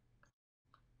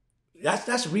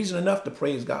 That's reason enough to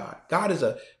praise God. God is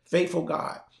a faithful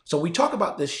God. So we talk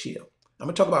about this shield. I'm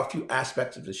going to talk about a few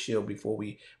aspects of the shield before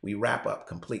we wrap up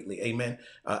completely. Amen.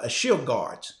 A shield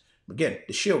guards. Again,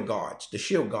 the shield guards.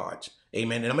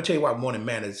 Amen. And I'm going to tell you why morning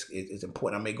manna is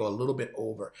important. I may go a little bit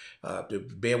over to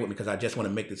bear with me because I just want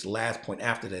to make this last point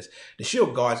after this. The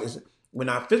shield guards is when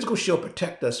our physical shield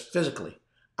protects us physically,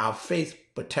 our faith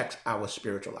protects our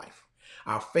spiritual life.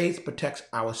 Our faith protects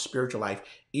our spiritual life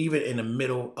even in the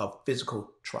middle of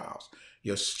physical trials.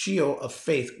 Your shield of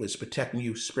faith was protecting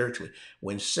you spiritually.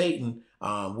 When Satan,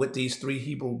 with these 3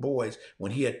 Hebrew boys,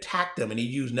 when he attacked them and he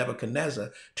used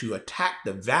Nebuchadnezzar to attack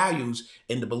the values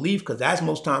and the belief, because that's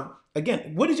most times,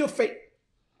 again, what is your faith?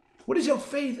 What is your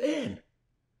faith in?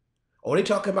 Oh, they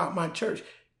talking about my church.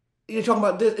 They're talking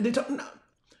about this. No.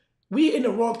 We in the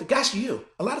wrong. That's you.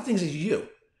 A lot of things is you.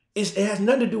 It has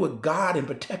nothing to do with God and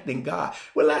protecting God.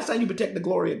 When the last time you protect the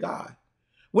glory of God?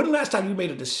 When the last time you made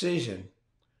a decision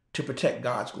to protect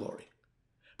God's glory?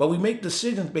 But we make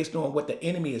decisions based on what the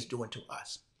enemy is doing to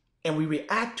us. And we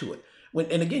react to it.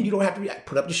 And again, you don't have to react.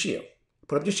 Put up the shield.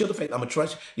 Put up your shield of faith. I'm going to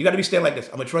trust you. You got to be standing like this.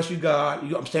 I'm going to trust you, God.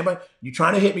 I'm standing by. You're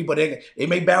trying to hit me, but it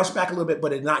may bounce back a little bit,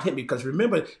 but it not hit me. Because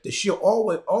remember, the shield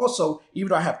always also, even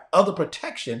though I have other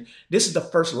protection, this is the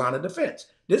first line of defense.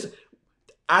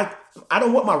 I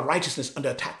don't want my righteousness under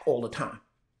attack all the time.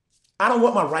 I don't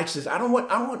want my righteousness. I don't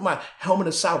want my helmet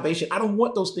of salvation. I don't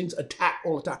want those things attacked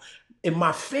all the time. If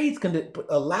my faith can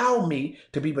allow me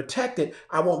to be protected,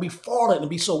 I won't be falling and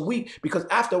be so weak, because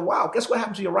after a while, guess what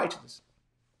happens to your righteousness?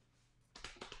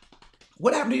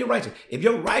 What happened to your righteousness? If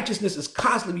your righteousness is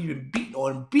constantly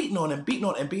being beaten on and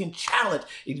being challenged,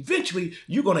 eventually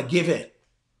you're going to give in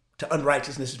to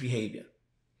unrighteousness behavior.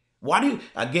 Why do you,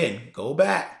 again, go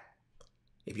back.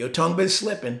 If your tongue been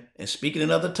slipping and speaking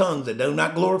in other tongues that do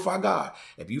not glorify God,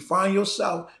 if you find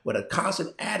yourself with a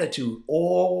constant attitude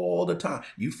all the time,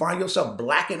 you find yourself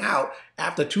blacking out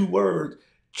after 2 words,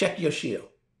 check your shield.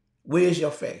 Where's your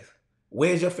faith?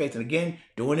 Where's your faith? And again,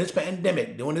 during this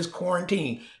pandemic, during this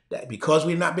quarantine, that because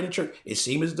we've not been in church, it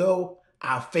seems as though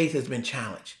our faith has been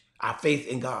challenged. Our faith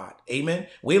in God. Amen.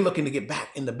 We're looking to get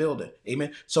back in the building.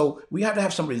 Amen. So we have to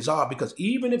have some resolve, because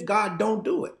even if God don't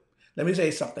do it, let me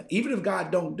say something. Even if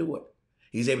God don't do it,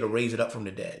 he's able to raise it up from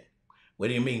the dead. What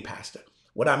do you mean, Pastor?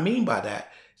 What I mean by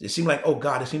that, it seemed like, oh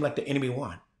God, it seemed like the enemy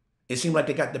won. It seemed like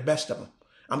they got the best of him.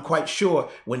 I'm quite sure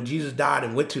when Jesus died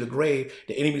and went to the grave,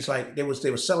 the enemy's like, they were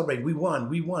celebrating. We won.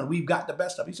 We've got the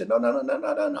best of him. He said,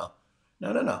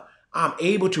 no. I'm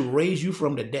able to raise you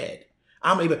from the dead.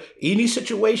 I'm able, any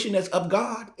situation that's of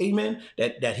God, amen,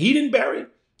 that he didn't bury,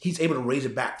 he's able to raise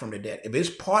it back from the dead. If it's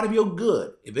part of your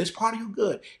good,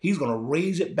 he's going to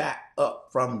raise it back up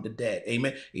from the dead.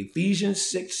 Amen. Ephesians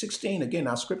 6:16, again,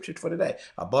 our scripture for today.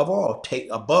 Above all,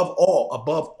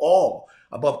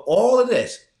 Above all of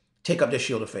this, take up the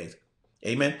shield of faith.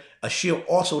 Amen. A shield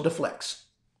also deflects.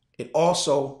 It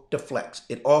also deflects.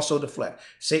 It also deflects.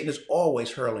 Satan is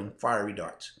always hurling fiery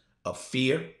darts of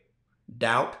fear,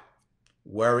 doubt,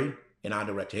 worry in our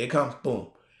direction. Here it comes. Boom.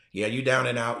 Yeah, you down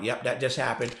and out. Yep, that just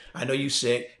happened. I know you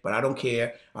sick, but I don't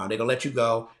care. They're going to let you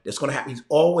go. It's going to happen. He's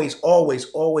always, always,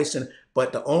 always sin.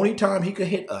 But the only time he could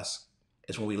hit us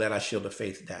is when we let our shield of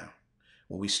faith down.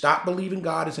 When we stop believing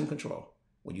God is in control.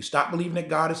 When you stop believing that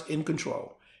God is in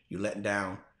control, you're letting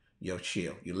down your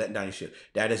shield. You're letting down your shield.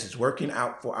 That is, it's working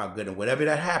out for our good. And whatever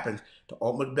that happens, the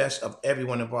ultimate best of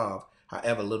everyone involved,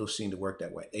 however little seem to work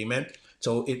that way. Amen.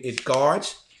 So it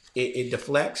guards, it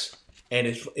deflects, and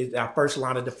it's our first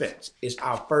line of defense. It's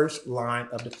our first line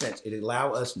of defense. It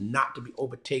allows us not to be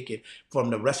overtaken from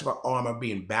the rest of our armor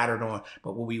being battered on.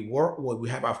 But when we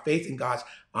have our faith in God's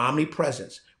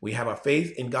omnipresence, we have our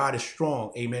faith in God is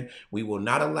strong. Amen. We will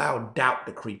not allow doubt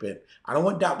to creep in. I don't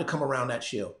want doubt to come around that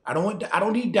shield. I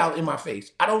don't need doubt in my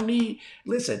face. Maybe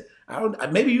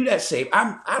you that saved.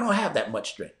 I don't have that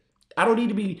much strength. I don't need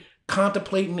to be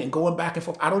contemplating and going back and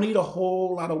forth. I don't need a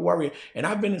whole lot of worry. And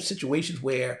I've been in situations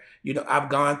where, I've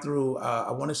gone through,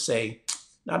 I want to say,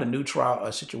 not a new trial,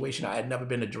 a situation I had never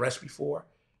been addressed before.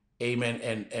 Amen.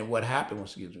 And what happened was,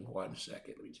 excuse me 1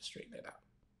 second, let me just straighten that out.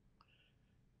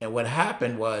 And what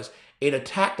happened was it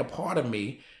attacked a part of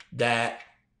me that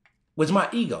was my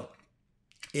ego.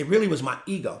 It really was my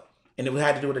ego. And it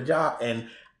had to do with a job. And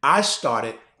I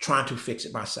started trying to fix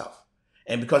it myself.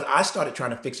 And because I started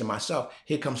trying to fix it myself,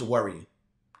 here comes worrying.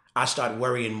 I started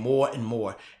worrying more and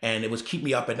more, and it was keep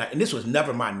me up at night. And this was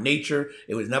never my nature.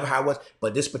 It was never how I was.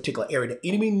 But this particular area, the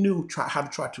enemy knew how to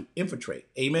try to infiltrate.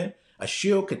 Amen. A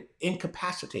shield could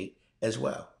incapacitate as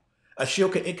well. A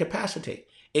shield could incapacitate.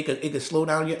 It could slow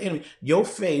down your enemy. Your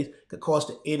faith could cause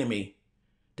the enemy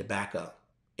to back up.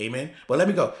 Amen. But let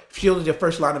me go. Shield is your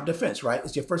first line of defense, right?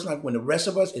 It's your first line. When the rest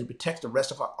of us, it protects the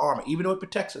rest of our armor. Even though it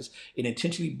protects us, it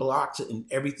intentionally blocks it in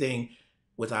everything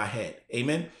with our head.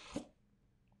 Amen.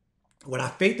 When our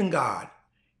faith in God,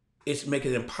 it's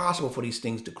making it impossible for these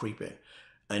things to creep in.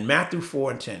 In Matthew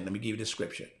 4:10, let me give you the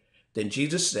scripture. Then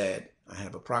Jesus said, I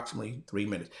have approximately 3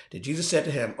 minutes. Then Jesus said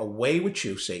to him, away with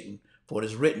you, Satan, for it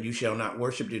is written, you shall not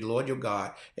worship the Lord your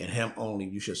God, and him only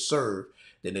you shall serve.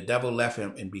 Then the devil left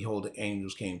him, and behold, the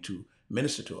angels came to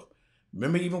minister to him.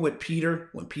 Remember, even with Peter,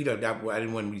 I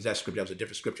didn't want to use that scripture. That was a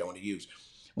different scripture I want to use.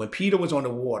 When Peter was on the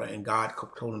water and God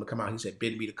told him to come out, he said,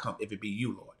 bid me to come if it be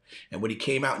you, Lord. And when he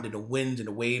came out, and then the winds and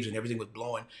the waves and everything was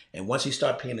blowing, and once he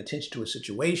started paying attention to his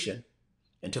situation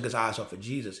and took his eyes off of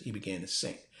Jesus, he began to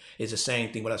sink. It's the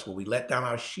same thing with us. When we let down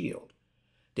our shield,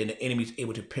 then the enemy's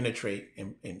able to penetrate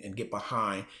and get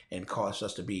behind and cause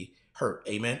us to be hurt.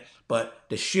 Amen. But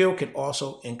the shield can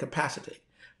also incapacitate.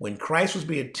 When Christ was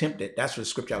being tempted, that's what the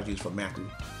scripture I was using for Matthew.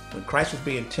 When Christ was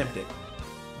being tempted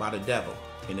by the devil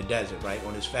in the desert, right,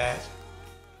 on his fast,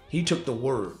 he took the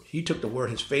word. He took the word,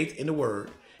 his faith in the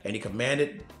word, and he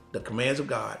commanded the commands of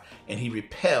God, and he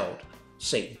repelled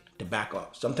Satan to back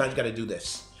off. Sometimes you got to do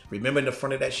this. Remember in the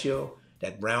front of that shield,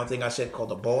 that brown thing I said called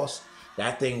the boss?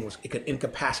 That thing it could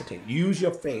incapacitate. Use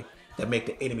your faith to make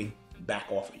the enemy back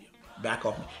off of you. Back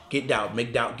off. Get doubt.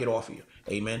 Make doubt get off of you.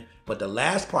 Amen. But the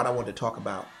last part I want to talk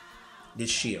about, this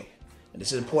shield. And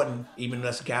this is important even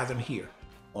us gathering here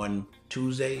on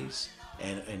Tuesdays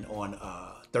and on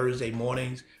Thursday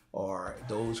mornings, or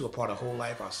those who are part of Whole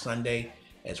Life, our Sunday,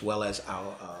 as well as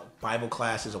our Bible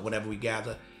classes or whenever we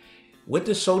gather. What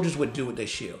the soldiers would do with their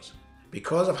shields,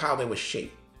 because of how they were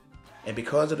shaped and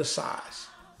because of the size.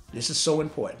 This is so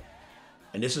important.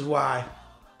 And this is why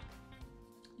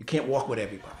you can't walk with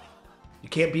everybody. You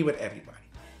can't be with everybody,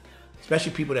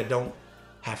 especially people that don't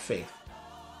have faith.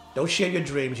 Don't share your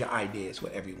dreams, your ideas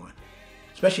with everyone,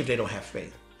 especially if they don't have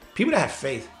faith. People that have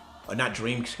faith are not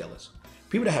dream killers.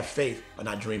 People that have faith are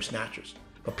not dream snatchers.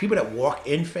 But people that walk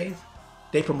in faith,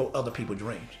 they promote other people's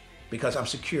dreams, because I'm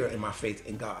secure in my faith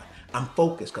in God. I'm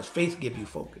focused, because faith gives you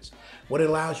focus. What it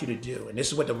allows you to do, and this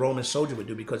is what the Roman soldier would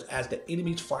do, because as the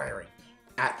enemy's firing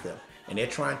at them and they're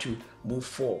trying to move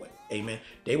forward, amen,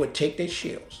 they would take their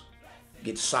shields,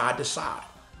 get side to side,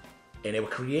 and they would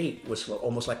create what's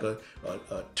almost like a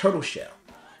turtle shell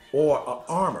or an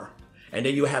armor. And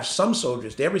then you have some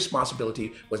soldiers, their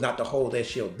responsibility was not to hold their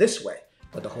shield this way,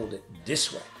 but to hold it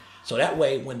this way. So that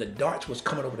way, when the darts was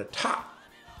coming over the top,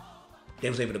 they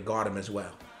was able to guard them as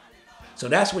well. So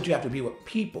that's what you have to be with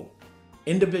people,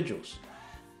 individuals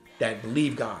that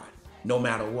believe God no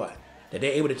matter what. That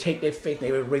they're able to take their faith,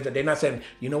 they're able to raise it. They're not saying,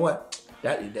 you know what,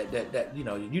 that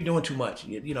you're doing too much.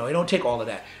 It don't take all of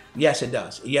that. Yes, it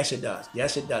does. Yes, it does.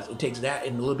 Yes, it does. It takes that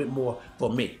and a little bit more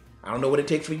for me. I don't know what it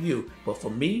takes for you, but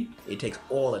for me, it takes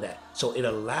all of that. So it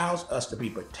allows us to be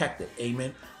protected.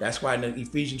 Amen. That's why in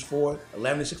Ephesians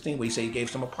 4:11-16, where he said he gave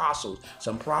some apostles,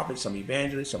 some prophets, some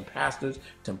evangelists, some pastors,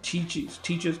 some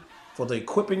teachers for the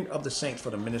equipping of the saints for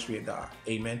the ministry of God.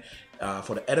 Amen.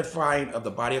 For the edifying of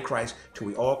the body of Christ, till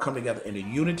we all come together in the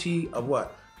unity of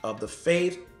what? Of the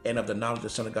faith and of the knowledge of the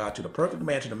Son of God, to the perfect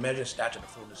man, to the measure, stature, and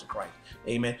the fullness of Christ.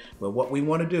 Amen. But what we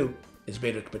want to do is be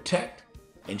able to protect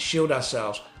and shield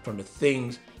ourselves from the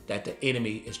things that the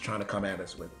enemy is trying to come at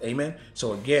us with. Amen.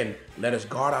 So again, let us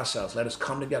guard ourselves. Let us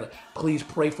come together. Please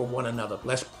pray for one another.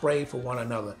 Let's pray for one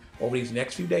another over these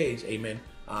next few days. Amen.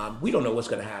 We don't know what's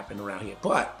going to happen around here,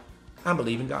 but I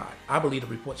believe in God. I believe the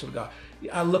reports of God.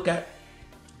 I look at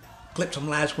clips from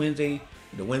last Wednesday,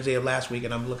 the Wednesday of last week,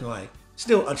 and I'm looking like,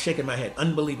 still shaking my head.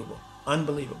 Unbelievable.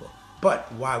 Unbelievable.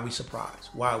 But why are we surprised?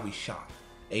 Why are we shocked?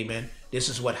 Amen. This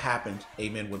is what happens,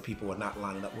 amen, when people are not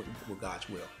lining up with God's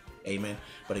will. Amen.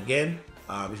 But again,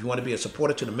 if you want to be a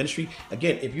supporter to the ministry,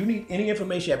 again, if you need any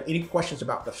information, have any questions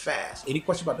about the fast,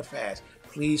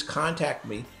 please contact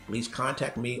me. Please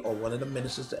contact me or one of the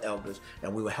ministers, the elders,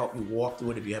 and we will help you walk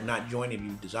through it. If you have not joined, if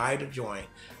you desire to join,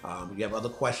 if you have other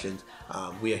questions,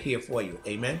 we are here for you.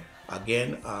 Amen.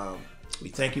 Again, we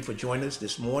thank you for joining us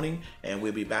this morning, and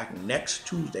we'll be back next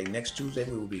Tuesday. Next Tuesday,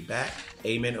 we will be back.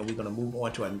 Amen. And we're going to move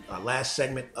on to our last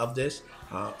segment of this,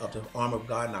 of the armor of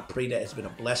God. And I pray that it's been a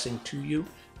blessing to you.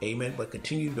 Amen. But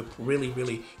continue to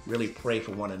really pray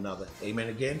for one another. Amen.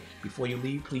 Again, before you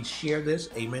leave, please share this.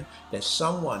 Amen. That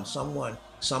someone,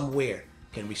 somewhere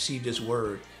can receive this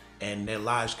word and their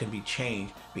lives can be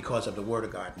changed because of the word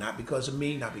of God. Not because of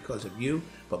me, not because of you,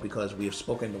 but because we have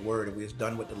spoken the word and we have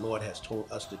done what the Lord has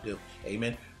told us to do.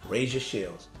 Amen. Raise your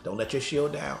shields. Don't let your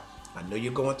shield down. I know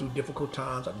you're going through difficult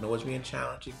times. I know it's being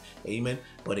challenging. Amen.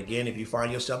 But again, if you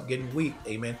find yourself getting weak,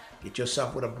 amen, get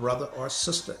yourself with a brother or a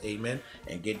sister. Amen.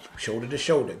 And get shoulder to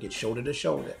shoulder. Get shoulder to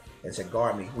shoulder. And say,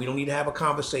 guard me. We don't need to have a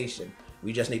conversation.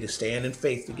 We just need to stand in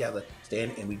faith together.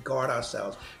 Stand and we guard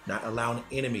ourselves, not allowing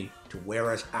the enemy to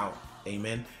wear us out.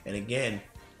 Amen. And again,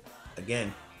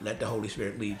 let the Holy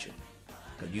Spirit lead you.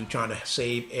 Because you trying to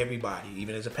save everybody.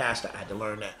 Even as a pastor, I had to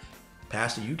learn that.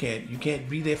 Pastor, you can't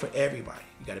be there for everybody.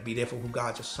 You got to be there for who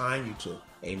God's assigned you to.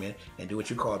 Amen. And do what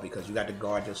you call, because you got to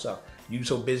guard yourself. You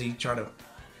so busy trying to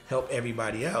help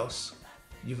everybody else,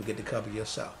 you forget to cover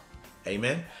yourself.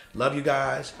 Amen. Love you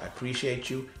guys. I appreciate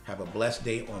you. Have a blessed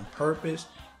day on purpose.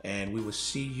 And we will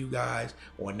see you guys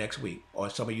on next week. Or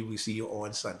some of you will see you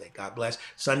on Sunday. God bless.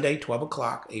 Sunday, 12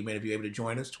 o'clock. Amen. If you're able to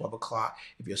join us, 12 o'clock.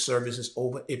 If your service is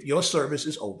over, if your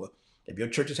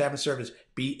church is having service,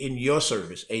 be in your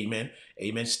service. Amen.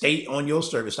 Amen. Stay on your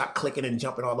service. Stop clicking and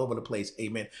jumping all over the place.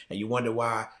 Amen. And you wonder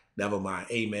why. Never mind.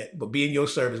 Amen. But be in your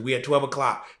service. We at 12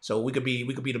 o'clock. So we could be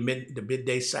the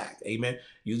midday sack. Amen.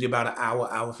 Usually about an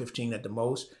hour 15 at the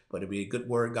most. But it'll be a good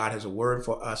word. God has a word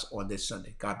for us on this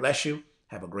Sunday. God bless you.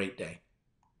 Have a great day.